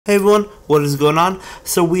Hey everyone, what is going on?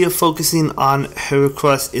 So we are focusing on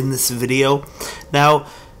Heracross in this video. Now,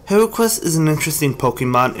 Heracross is an interesting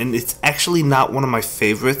Pokemon, and it's actually not one of my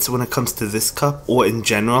favorites when it comes to this cup or in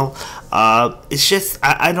general. It's just,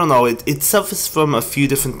 I don't know, it suffers from a few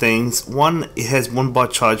different things. One, it has 1-bar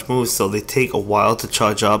charge moves, so they take a while to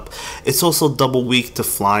charge up. It's also double weak to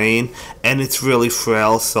flying, and it's really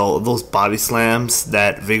frail, so those body slams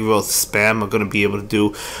that Vigoroth spam are going to be able to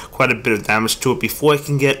do quite a bit of damage to it before it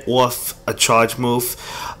can get off a charge move.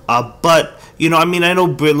 But you know, I mean, I know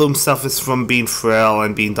Breloom suffers from being frail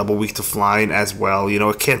and being double weak to flying as well. You know,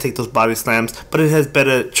 it can't take those body slams, but it has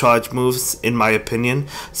better charge moves, in my opinion.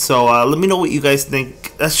 So let me know what you guys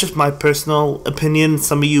think. That's just my personal opinion.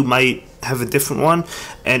 Some of you might have a different one,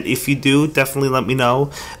 and if you do, definitely let me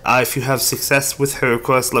know. If you have success with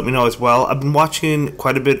Heracross, let me know as well. I've been watching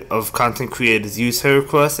quite a bit of content creators use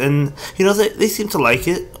Heracross, and you know, they seem to like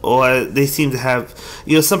it, or they seem to have,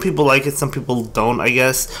 you know, some people like it, some people don't, I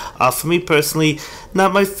guess. For me personally,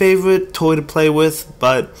 not my favorite toy to play with,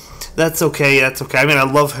 but that's okay, that's okay. I mean, I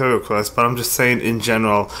love Heracross, but I'm just saying in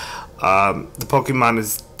general, the Pokemon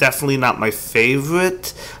is definitely not my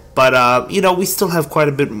favorite. But, you know, we still have quite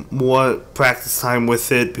a bit more practice time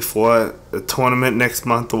with it before the tournament next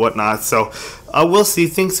month or whatnot. So, we'll see.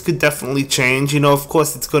 Things could definitely change. You know, of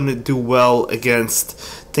course, it's going to do well against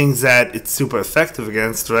things that it's super effective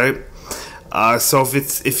against, right? So,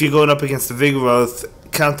 if you're going up against the Vigoroth,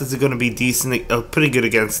 counters are going to be decent, pretty good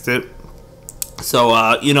against it.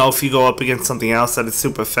 So, you know, if you go up against something else that it's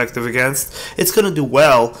super effective against, it's going to do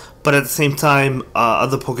well, but at the same time,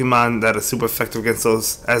 other Pokemon that are super effective against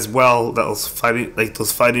those as well, those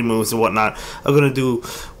fighting moves and whatnot, are going to do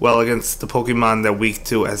well against the Pokemon they're weak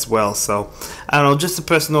to as well. So, I don't know, just a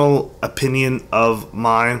personal opinion of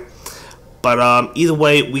mine. But either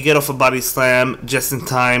way, we get off a body slam just in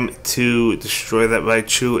time to destroy that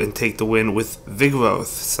Raichu and take the win with Vigoroth.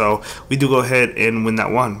 So, we do go ahead and win that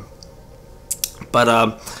one. But,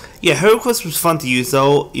 yeah, Heracross was fun to use,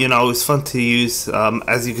 though. You know, it was fun to use.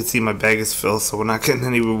 As you can see, my bag is filled, so we're not getting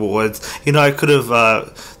any rewards. You know, I could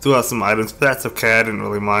have threw out some items, but that's okay. I didn't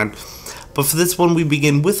really mind. But for this one, we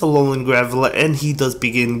begin with a Alolan Graveler, and he does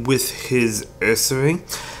begin with his Ursaring.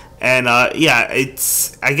 And, yeah,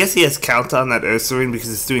 I guess he has counter on that Ursaring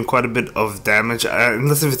because it's doing quite a bit of damage.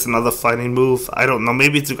 Unless if it's another fighting move. I don't know.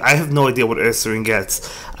 Maybe it's... I have no idea what Ursaring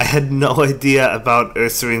gets. I had no idea about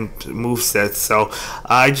Ursaring movesets. So,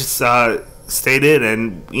 I just stayed in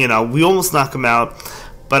and, you know, we almost knock him out.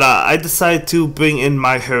 But I decided to bring in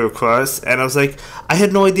my Heracross, and I was like, I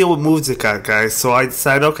had no idea what moves it got, guys. So I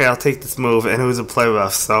decided, okay, I'll take this move, and it was a play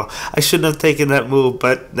rough. So I shouldn't have taken that move,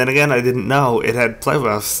 but then again, I didn't know it had play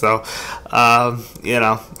rough. So, you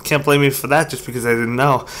know, can't blame me for that just because I didn't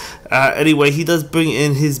know. Anyway, he does bring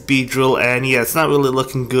in his Beedrill, and yeah, it's not really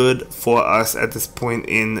looking good for us at this point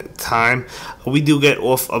in time. We do get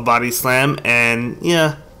off a body slam, and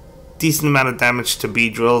yeah, decent amount of damage to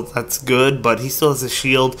Beedrill. That's good, but he still has a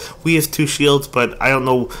shield. We have 2 shields, but I don't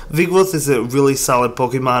know. Vigoroth is a really solid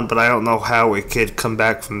Pokemon, but I don't know how it could come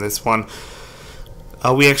back from this one.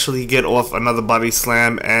 We actually get off another body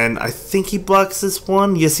slam, and I think he blocks this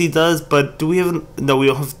one. Yes, he does, but do we have... No, we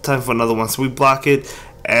don't have time for another one, so we block it,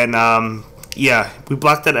 and yeah, we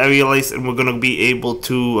block that Aerial Ace, and we're going to be able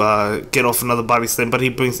to get off another body slam, but he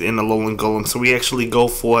brings in a Alolan Golem, so we actually go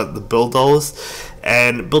for the Bulldoze,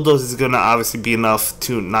 and Bulldoze is going to obviously be enough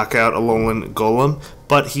to knock out Alolan Golem,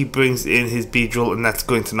 but he brings in his Beedrill, and that's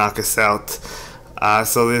going to knock us out.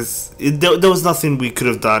 So there was nothing we could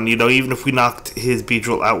have done, you know, even if we knocked his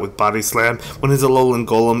Beedrill out with Body Slam. When his Alolan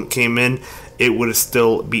Golem came in, it would have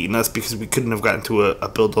still beaten us because we couldn't have gotten to a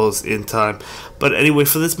Bulldoze in time. But anyway,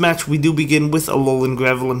 for this match, we do begin with Alolan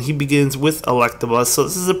Graveler, and he begins with Electabuzz. So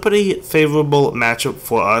this is a pretty favorable matchup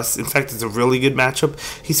for us. In fact, it's a really good matchup.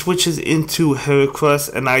 He switches into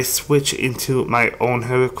Heracross, and I switch into my own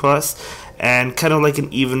Heracross, and kind of like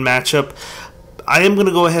an even matchup. I am going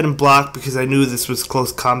to go ahead and block because I knew this was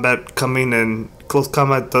close combat coming, and close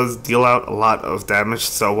combat does deal out a lot of damage,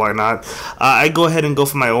 so why not? I go ahead and go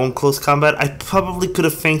for my own close combat. I probably could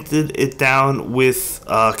have fainted it down with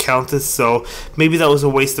Countess, so maybe that was a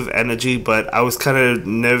waste of energy, but I was kind of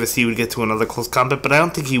nervous he would get to another close combat, but I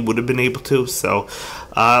don't think he would have been able to, so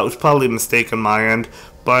it was probably a mistake on my end.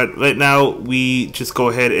 But right now, we just go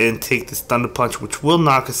ahead and take this Thunder Punch, which will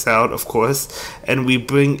knock us out, of course. And we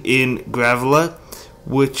bring in Graveler,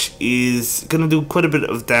 which is going to do quite a bit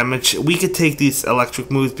of damage. We could take these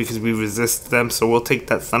electric moves because we resist them, so we'll take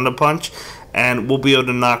that Thunder Punch, and we'll be able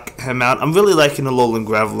to knock him out. I'm really liking Alolan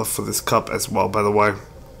Graveler for this cup as well, by the way.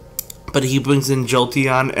 but he brings in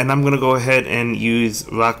Jolteon, and I'm going to go ahead and use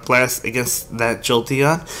Rock Blast against that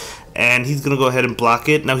Jolteon, and he's going to go ahead and block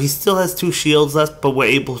it. Now, he still has 2 shields left, but we're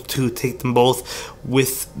able to take them both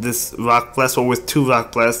with this Rock Blast, or with 2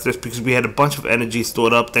 Rock Blasters, because we had a bunch of energy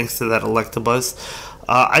stored up thanks to that Electabuzz.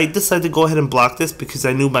 I decided to go ahead and block this because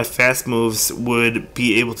I knew my fast moves would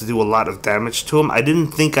be able to do a lot of damage to him. I didn't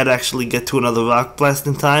think I'd actually get to another Rock Blast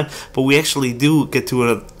in time, but we actually do get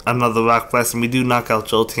to another Rock Blast, and we do knock out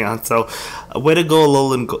Jolteon. So, way to go,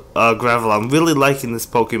 Alolan Gravel. I'm really liking this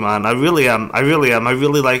Pokemon. I really am. I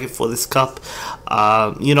really like it for this cup.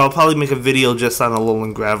 You know, I'll probably make a video just on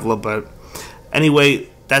Alolan Graveler, but anyway,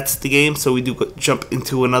 that's the game. So we do jump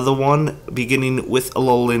into another one, beginning with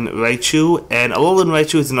Alolan Raichu. And Alolan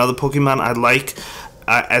Raichu is another Pokemon I like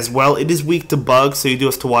as well. It is weak to bugs, so you do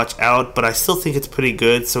have to watch out, but I still think it's pretty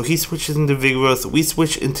good. So he switches into Vigoroth, we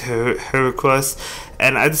switch into Heracross,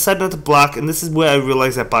 and I decided not to block, and this is where I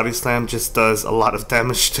realized that Body Slam just does a lot of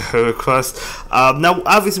damage to Heracross. Now,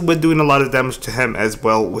 obviously, we're doing a lot of damage to him as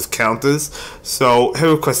well with counters, so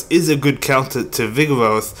Heracross is a good counter to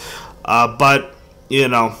Vigoroth, but you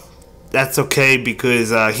know, that's okay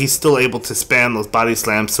because he's still able to spam those body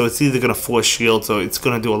slams, so it's either going to force shields or it's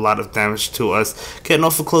going to do a lot of damage to us. Getting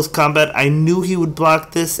off of close combat, I knew he would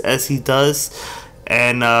block this, as he does,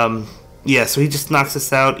 and yeah, so he just knocks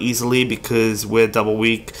us out easily because we're double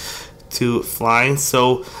weak to flying.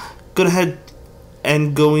 So go ahead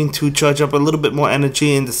and going to charge up a little bit more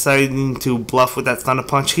energy and deciding to bluff with that Thunder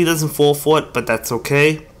Punch. He doesn't fall for it, but that's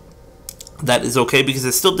okay. That is okay because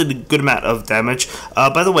it still did a good amount of damage.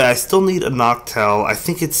 By the way, I still need a Noctowl. I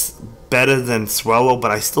think it's better than Swallow, but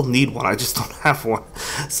I still need one. I just don't have one.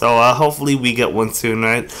 So hopefully we get one soon,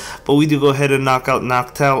 right? But we do go ahead and knock out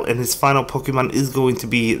Noctowl, and his final Pokemon is going to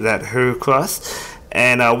be that Heracross.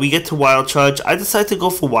 And we get to Wild Charge. I decided to go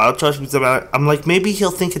for Wild Charge because I'm like, maybe he'll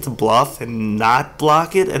think it's a bluff and not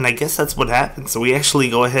block it, and I guess that's what happened. So we actually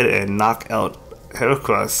go ahead and knock out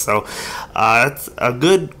Heracross. So that's a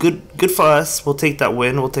good for us. We'll take that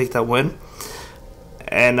win.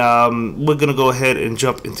 And we're gonna go ahead and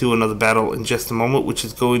jump into another battle in just a moment, which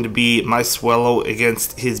is going to be my Swallow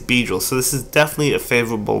against his Beedrill. So this is definitely a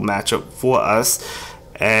favorable matchup for us,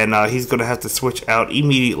 and he's gonna have to switch out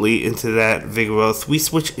immediately into that Vigoroth. We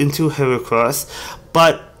switch into Heracross,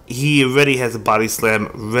 but he already has a Body Slam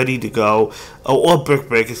ready to go. Oh, or Brick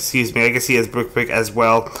Break, excuse me. I guess he has Brick Break as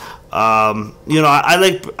well. You know, I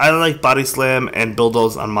like Body Slam and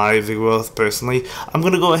Bulldoze on my Vigoroth personally. I'm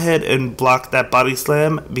gonna go ahead and block that Body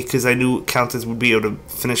Slam because I knew counters would be able to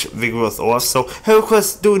finish Vigoroth off. So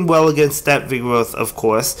Heracross doing well against that Vigoroth, of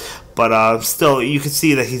course, but still you can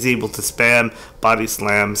see that he's able to spam Body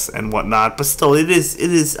Slams and whatnot. But still, it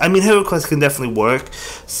is. I mean, Heracross can definitely work.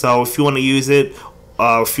 So if you want to use it,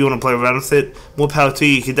 if you want to play around with it, more power to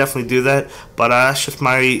you. You can definitely do that. But that's just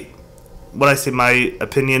my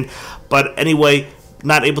opinion. But anyway,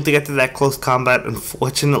 not able to get to that close combat,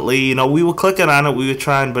 unfortunately. You know, we were clicking on it, we were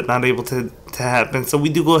trying, but not able to happen. So we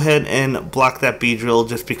do go ahead and block that Beedrill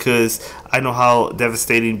just because I know how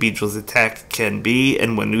devastating Beedrill's attack can be,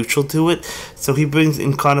 and we're neutral to it. So he brings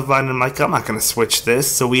in Carnivine, and I'm like, I'm not going to switch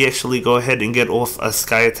this. So we actually go ahead and get off a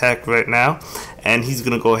Sky Attack right now, and he's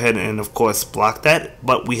going to go ahead and, of course, block that.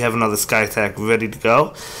 But we have another Sky Attack ready to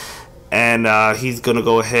go, and he's going to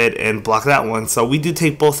go ahead and block that one. So we do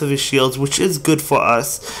take both of his shields, which is good for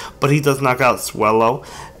us, but he does knock out Swallow,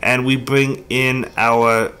 and we bring in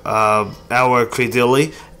our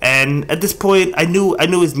Cradily. And at this point, I knew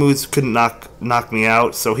his moves couldn't knock me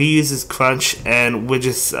out, so he uses Crunch, and we're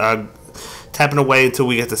just tapping away until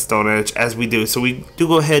we get to Stone Edge, as we do. So we do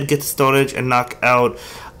go ahead, get to Stone Edge, and knock out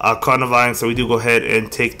Carnivine, so we do go ahead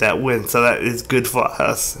and take that win. So that is good for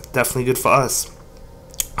us, definitely good for us.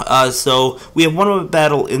 So we have one more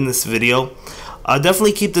battle in this video.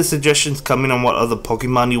 Definitely keep the suggestions coming on what other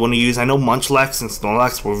Pokemon you want to use. I know Munchlax and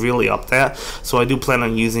Snorlax were really up there, so I do plan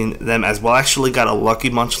on using them as well. I actually got a lucky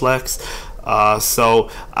Munchlax, so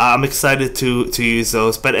I'm excited to use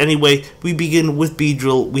those. But anyway, we begin with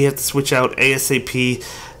Beedrill. We have to switch out ASAP.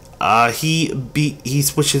 He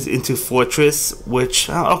switches into Fortress, which,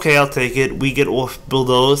 okay, I'll take it. We get off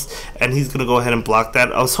Bulldoze, and he's going to go ahead and block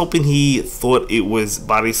that. I was hoping he thought it was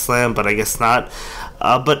Body Slam, but I guess not.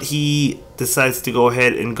 But he decides to go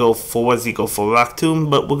ahead and go forwards. He go for Rock Tomb,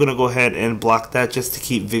 but we're going to go ahead and block that just to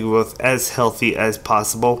keep Vigoroth as healthy as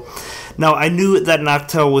possible. Now, I knew that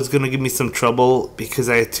Noctowl was going to give me some trouble because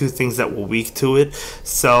I had two things that were weak to it.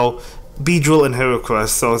 So Beedrill and Heracross,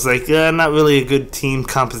 so it's like not really a good team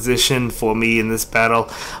composition for me in this battle,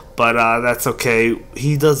 but that's okay.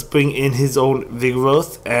 He does bring in his own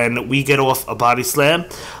Vigoroth, and we get off a Body Slam,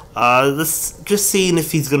 This just seeing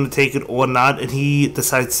if he's gonna take it or not, and he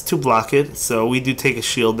decides to block it. So we do take a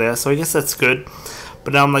shield there. So I guess that's good.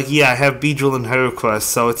 But now I'm like, yeah, I have Beedrill and Heracross,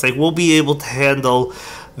 so it's like we'll be able to handle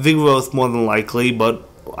Vigoroth more than likely, but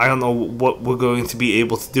I don't know what we're going to be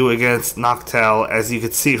able to do against Noctowl, as you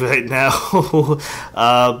can see right now.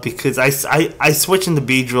 Because I switched into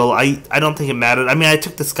Beedrill. I don't think it mattered. I mean, I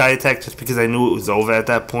took the Sky Attack just because I knew it was over at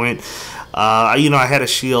that point. You know, I had a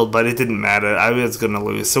shield, but it didn't matter. I was going to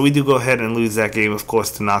lose. So we do go ahead and lose that game, of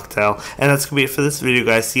course, to Noctowl. And that's going to be it for this video,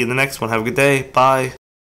 guys. See you in the next one. Have a good day. Bye.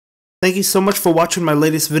 Thank you so much for watching my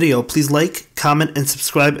latest video. Please like, comment, and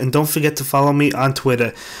subscribe, and don't forget to follow me on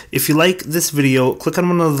Twitter. If you like this video, click on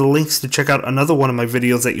one of the links to check out another one of my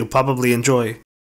videos that you'll probably enjoy.